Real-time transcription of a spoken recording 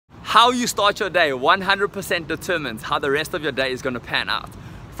How you start your day 100% determines how the rest of your day is going to pan out.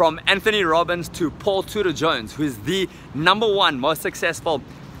 From Tony Robbins to Paul Tudor Jones, who is the #1 most successful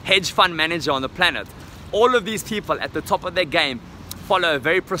hedge fund manager on the planet, all of these people at the top of their game follow a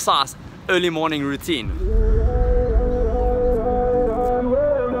very precise early morning routine.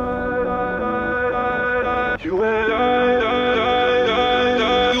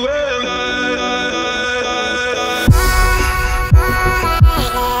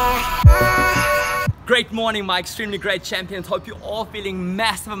 Great morning, my extremely great champions. Hope you're all feeling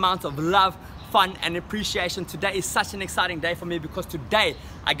massive amounts of love, fun and appreciation. Today is such an exciting day for me because today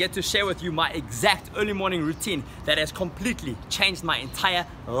I get to share with you my exact early morning routine that has completely changed my entire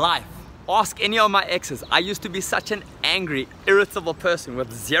life. Ask any of my exes. I used to be such an angry, irritable person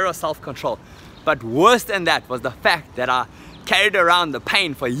with zero self-control. But worse than that was the fact that I carried around the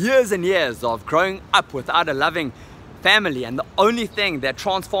pain for years and years of growing up without a loving family, and the only thing that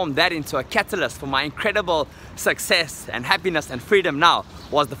transformed that into a catalyst for my incredible success and happiness and freedom now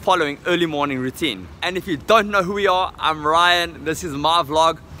was the following early morning routine. And if you don't know who we are, I'm Ryan, this is my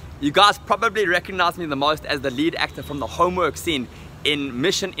vlog. You guys probably recognize me the most as the lead actor from the homework scene in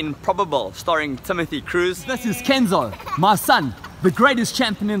Mission Improbable starring Timothy Cruise. This is Kenzo, my son, the greatest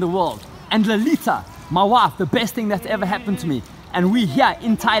champion in the world, and Lolita, my wife, the best thing that's ever happened to me. And we here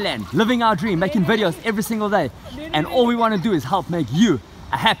in Thailand, living our dream, making videos every single day. And all we want to do is help make you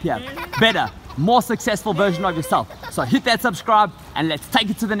a happier, better, more successful version of yourself. So hit that subscribe and let's take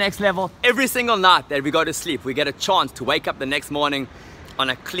it to the next level. Every single night that we go to sleep, we get a chance to wake up the next morning on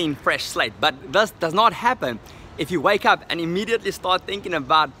a clean, fresh slate. But this does not happen if you wake up and immediately start thinking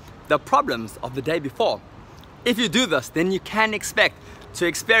about the problems of the day before. If you do this, then you can expect to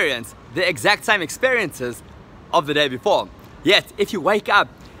experience the exact same experiences of the day before. Yet, if you wake up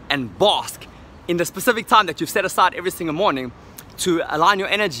and bask in the specific time that you've set aside every single morning to align your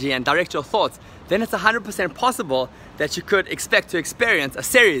energy and direct your thoughts, then it's 100% possible that you could expect to experience a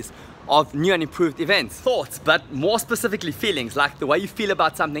series of new and improved events. Thoughts, but more specifically feelings, like the way you feel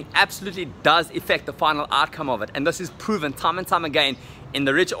about something absolutely does affect the final outcome of it. And this is proven time and time again in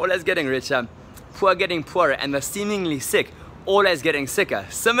the rich always getting richer, poor getting poorer, and the seemingly sick always getting sicker.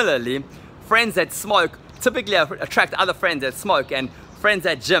 Similarly, friends that smoke typically attract other friends that smoke, and friends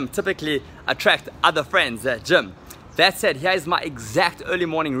at gym typically attract other friends at gym. That said, here is my exact early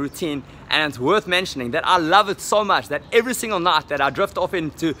morning routine, and it's worth mentioning that I love it so much that every single night that I drift off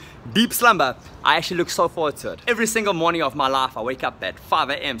into deep slumber, I actually look so forward to it. Every single morning of my life, I wake up at 5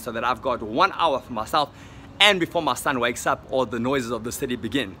 AM so that I've got 1 hour for myself and before my son wakes up or the noises of the city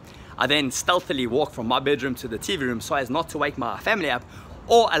begin. I then stealthily walk from my bedroom to the TV room so as not to wake my family up,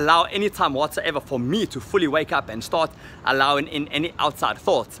 or allow any time whatsoever for me to fully wake up and start allowing in any outside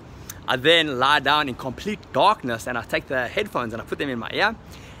thoughts. I then lie down in complete darkness and I take the headphones and I put them in my ear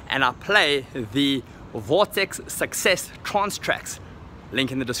and I play the Vortex Success trance tracks,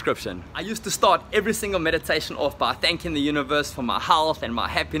 link in the description. I used to start every single meditation off by thanking the universe for my health and my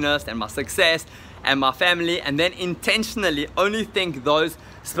happiness and my success and my family, and then intentionally only think those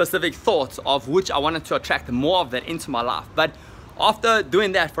specific thoughts of which I wanted to attract more of that into my life. But after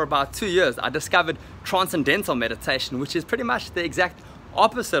doing that for about 2 years, I discovered transcendental meditation, which is pretty much the exact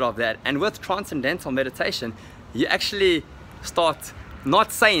opposite of that. And with transcendental meditation, you actually start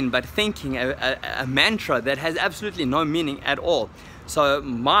not saying but thinking a mantra that has absolutely no meaning at all. So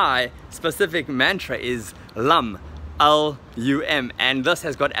my specific mantra is LUM, L-U-M, and this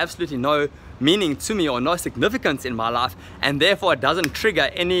has got absolutely no meaning to me or no significance in my life, and therefore it doesn't trigger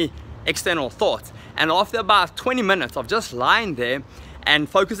any external thoughts. And after about 20 minutes of just lying there and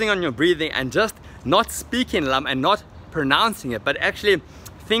focusing on your breathing and just not speaking LUM and not pronouncing it but actually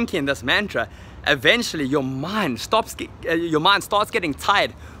thinking this mantra, eventually your mind starts getting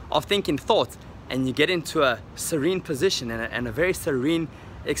tired of thinking thoughts and you get into a serene position and a very serene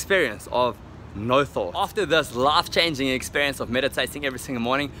experience of no thought. After this life-changing experience of meditating every single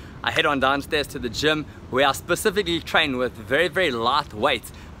morning, I head on downstairs to the gym where I specifically train with very, very light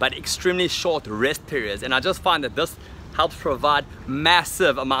weights but extremely short rest periods, and I just find that this helps provide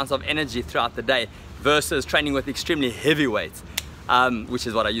massive amounts of energy throughout the day versus training with extremely heavy weights, which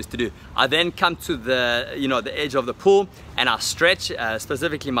is what I used to do. I then come to the edge of the pool and I stretch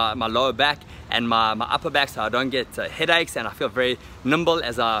specifically my lower back and my upper back so I don't get headaches, and I feel very nimble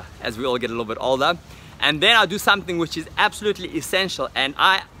as we all get a little bit older. And then I do something which is absolutely essential, and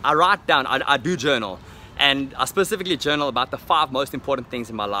I write down, I do journal. And I specifically journal about the 5 most important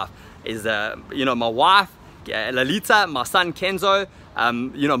things in my life. Is my wife, Lolita, my son Kenzo,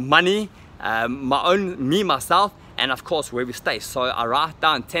 money, myself, and of course where we stay. So I write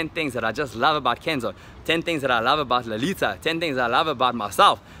down 10 things that I just love about Kenzo, 10 things that I love about Lolita, 10 things I love about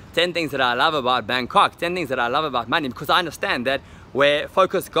myself, 10 things that I love about Bangkok, 10 things that I love about money, because I understand that where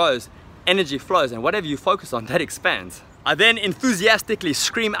focus goes, energy flows, and whatever you focus on, that expands. I then enthusiastically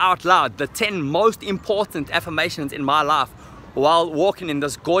scream out loud the 10 most important affirmations in my life while walking in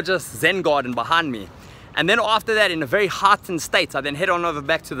this gorgeous Zen garden behind me. And then after that, in a very heightened state, I then head on over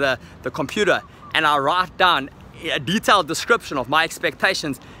back to the computer and I write down a detailed description of my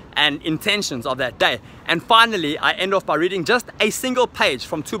expectations and intentions of that day. And finally, I end off by reading just a single page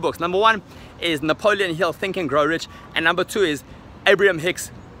from 2 books. Number 1 is Napoleon Hill, Think and Grow Rich, and number 2 is Abraham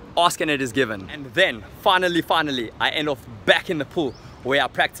Hicks, Ask and It Is Given. And then finally, I end off back in the pool where I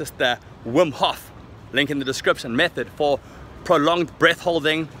practice the Wim Hof, link in the description, method for prolonged breath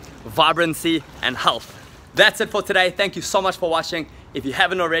holding, vibrancy, and health. That's it for today. Thank you so much for watching. If you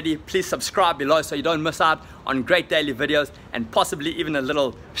haven't already, please subscribe below so you don't miss out on great daily videos and possibly even a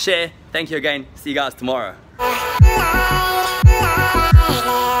little share. Thank you again. See you guys tomorrow.